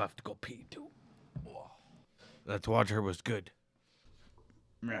 I do have to go pee, too. Whoa. That water was good.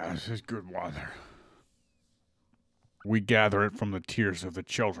 Yeah, this is good water. We gather it from the tears of the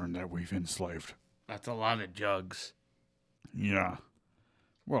children that we've enslaved. That's a lot of jugs. Yeah.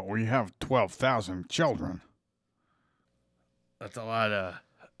 Well, we have 12,000 children. That's a lot of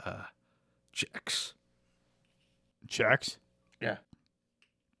checks. Checks? Yeah.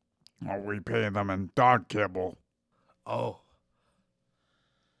 Oh, we pay them in dog kibble. Oh,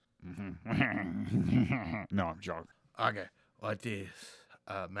 No, I'm joking. okay. What is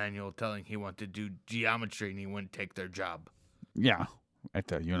Manuel telling he wanted to do geometry and he wouldn't take their job? Yeah, at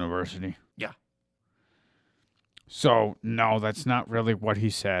the university. Yeah. So, no, that's not really what he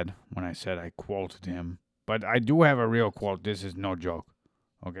said when I said I quoted him. But I do have a real quote. This is no joke.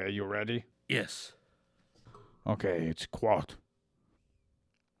 Okay, you ready? Yes. Okay, it's quote.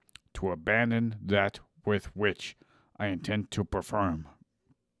 To abandon that with which I intend to perform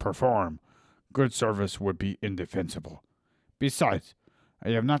good service would be indefensible. Besides, I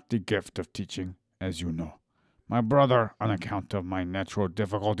have not the gift of teaching, as you know. My brother, on account of my natural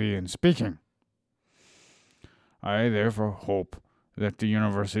difficulty in speaking. I therefore hope that the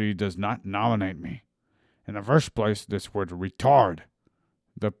university does not nominate me. In the first place, this would retard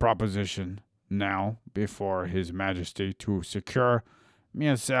the proposition now before His Majesty to secure me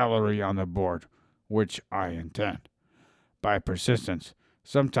a salary on the board, which I intend, by persistence,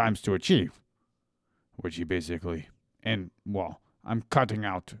 sometimes to achieve. Which he basically, I'm cutting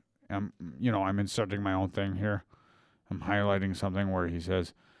out, I'm inserting my own thing here. I'm highlighting something where he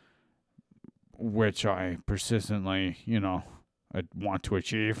says, which I persistently, I want to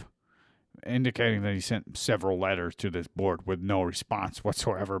achieve, indicating that he sent several letters to this board with no response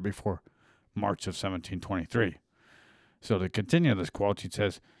whatsoever before March of 1723. So to continue this quote, he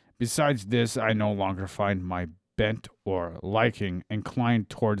says, besides this, I no longer find my bent or liking inclined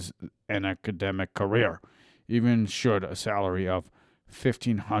towards an academic career, even should a salary of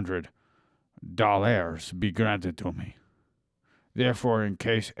 $1,500 be granted to me. Therefore, in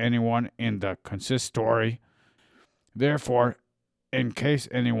case anyone in the consistory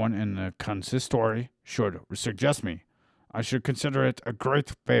should suggest me, I should consider it a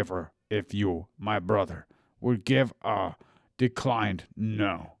great favor if you, my brother, would give a declined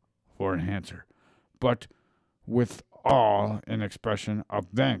no for an answer, but with all an expression of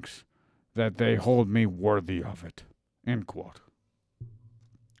thanks that they hold me worthy of it. End quote.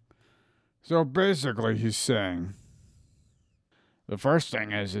 So basically he's saying the first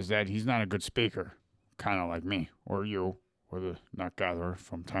thing is that he's not a good speaker, kind of like me or you or the nut gatherer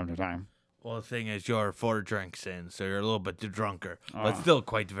from time to time. Well, the thing is, you're 4 drinks in, so you're a little bit drunker, but still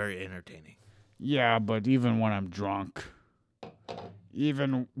quite very entertaining. Yeah, but even when I'm drunk,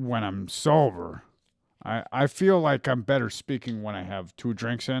 even when I'm sober, I feel like I'm better speaking when I have 2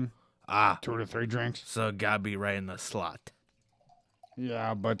 drinks in. 2 to 3 drinks. So gotta be right in the slot.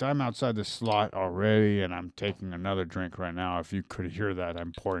 Yeah, but I'm outside the slot already, and I'm taking another drink right now. If you could hear that,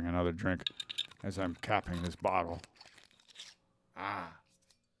 I'm pouring another drink as I'm capping this bottle.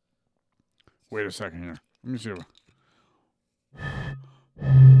 Wait a second here. Let me see. The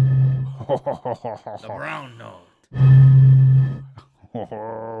brown note.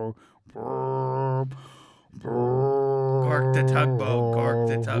 Cork the tugboat, cork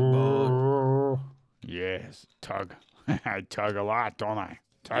the tugboat. Yes, tug. I tug a lot, don't I?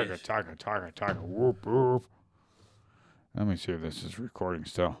 Tug. Yes. Whoop, whoop. Let me see if this is recording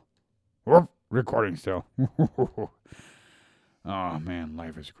still. Whoop, recording still. Oh, man,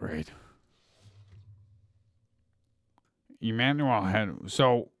 life is great. Emanuel had...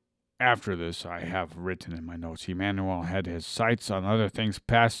 So, after this, I have written in my notes, Emanuel had his sights on other things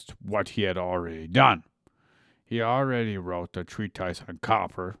past what he had already done. He already wrote a treatise on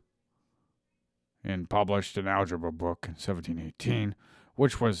copper and published an algebra book in 1718,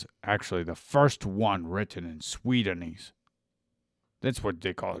 which was actually the first one written in Swedenese. That's what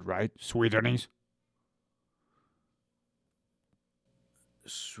they call it, right? Swedenese?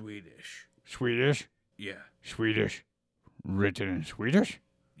 Swedish. Swedish? Yeah. Swedish. Written in Swedish?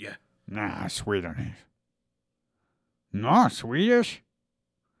 Yeah. Nah, Swedenese. No, Swedish?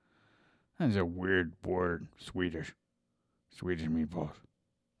 That's a weird word, Swedish. Swedish meatballs.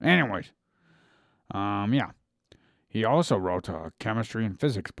 Anyways, yeah. He also wrote a chemistry and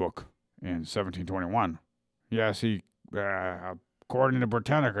physics book in 1721. Yes, according to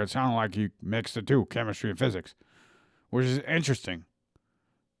Britannica, it sounded like he mixed the two, chemistry and physics, which is interesting.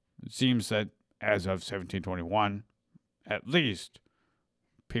 It seems that as of 1721, at least,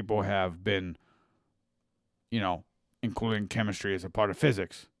 people have been, including chemistry as a part of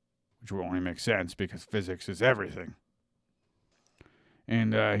physics, which will only make sense because physics is everything.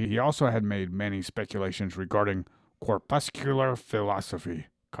 And he also had made many speculations regarding corpuscular philosophy,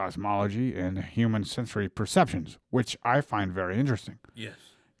 cosmology, and human sensory perceptions, which I find very interesting. Yes.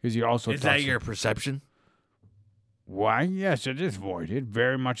 Because he also Is that your perception? Why, yes, it is, Void. It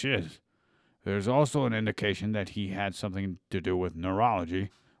very much is. There's also an indication that he had something to do with neurology.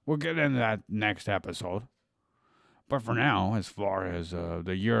 We'll get into that next episode. But for now, as far as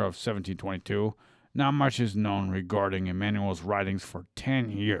the year of 1722, not much is known regarding Emanuel's writings for 10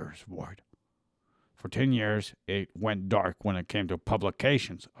 years, Void. For 10 years, it went dark when it came to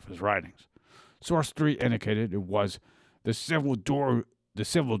publications of his writings. Source 3 indicated it was the civil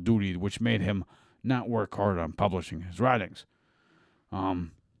duty which made him not work hard on publishing his writings.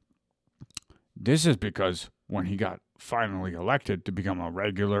 This is because when he got finally elected to become a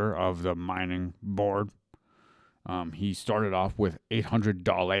regular of the mining board, he started off with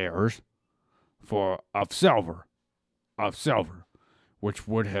 $800 of silver, which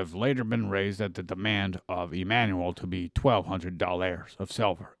would have later been raised at the demand of Emanuel to be $1,200 of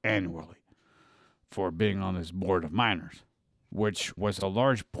silver annually for being on this board of miners, which was a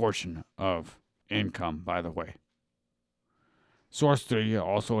large portion of income, by the way. Source 3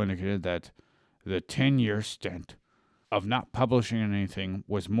 also indicated that the 10-year stint of not publishing anything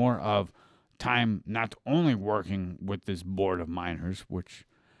was more of time not only working with this board of miners, which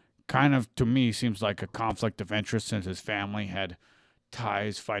kind of, to me, seems like a conflict of interest since his family had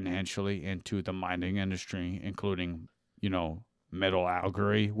ties financially into the mining industry, including,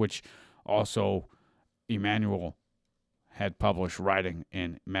 metallurgy, which also Emanuel had published writing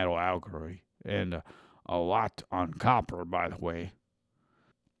in metallurgy and a lot on copper, by the way.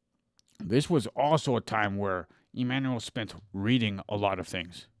 This was also a time where Emanuel spent reading a lot of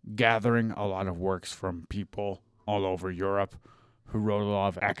things, gathering a lot of works from people all over Europe who wrote a lot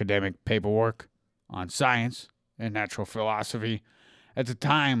of academic paperwork on science and natural philosophy. At the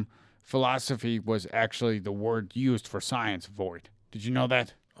time, philosophy was actually the word used for science, Void. Did you know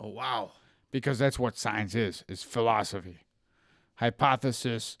that? Oh, wow. Because that's what science is philosophy.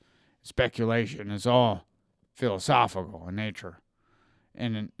 Hypothesis, speculation is all philosophical in nature.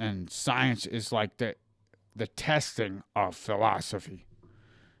 And science is like the testing of philosophy.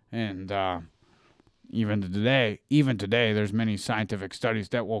 And even today, there's many scientific studies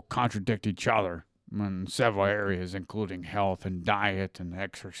that will contradict each other in several areas, including health and diet and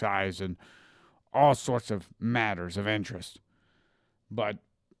exercise and all sorts of matters of interest. But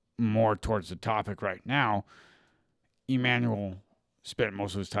more towards the topic right now, Emanuel spent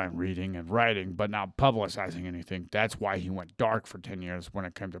most of his time reading and writing, but not publicizing anything. That's why he went dark for 10 years when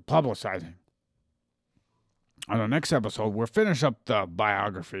it came to publicizing. On the next episode, we'll finish up the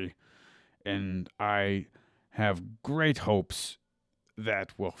biography, and I have great hopes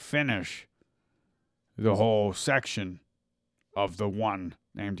that we'll finish the whole section of the one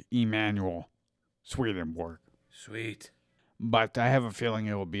named Emanuel Swedenborg. Sweet. But I have a feeling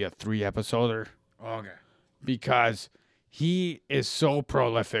it will be a 3-episoder. Okay. Because he is so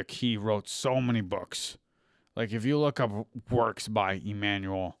prolific. He wrote so many books. Like, if you look up works by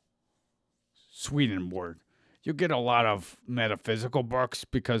Emanuel Swedenborg, you get a lot of metaphysical books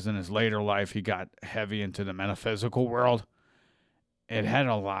because in his later life he got heavy into the metaphysical world. It had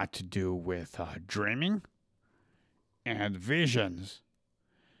a lot to do with dreaming and visions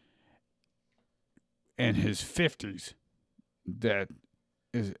in his 50s that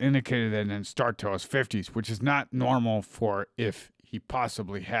is indicated that didn't start till his 50s, which is not normal for if he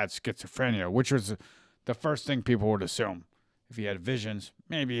possibly had schizophrenia, which was the first thing people would assume. If he had visions,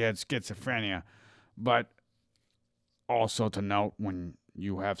 maybe he had schizophrenia. But also to note, when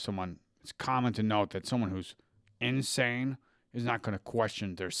you have someone, it's common to note that someone who's insane is not going to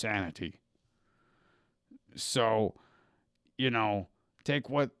question their sanity. So, take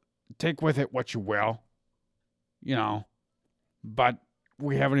with it what you will, but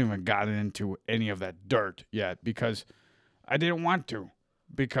we haven't even gotten into any of that dirt yet because I didn't want to,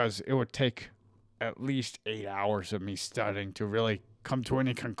 because it would take at least 8 hours of me studying to really come to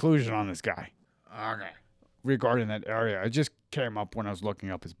any conclusion on this guy. Okay. Regarding that area. It just came up when I was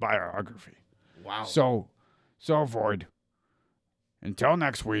looking up his biography. Wow. So Void, until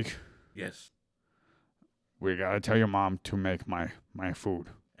next week, Yes. we got to tell your mom to make my food.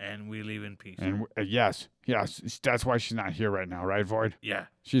 And we leave in peace. And yes, that's why she's not here right now, right, Void? Yeah.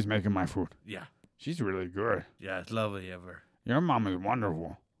 She's making my food. Yeah. She's really good. Yeah, it's lovely ever. Your mom is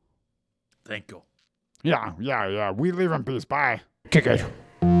wonderful. Thank you. Yeah. We leave in peace. Bye. Kick it.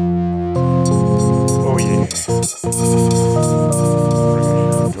 Oh, yeah. Bring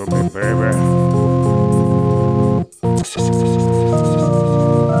it to me, baby.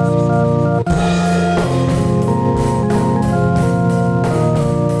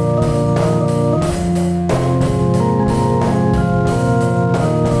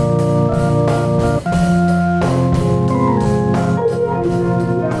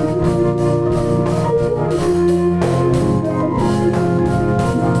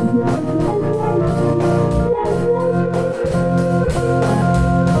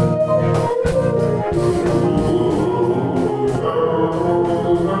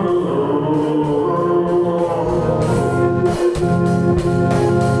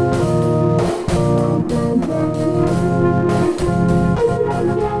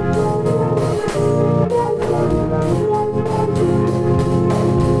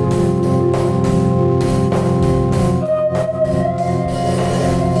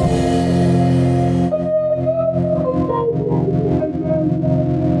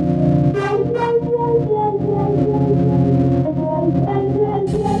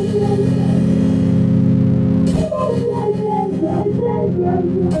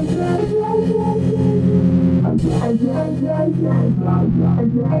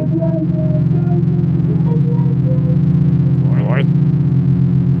 What?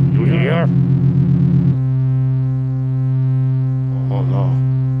 You here? Oh no.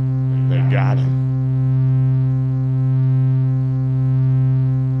 They got him.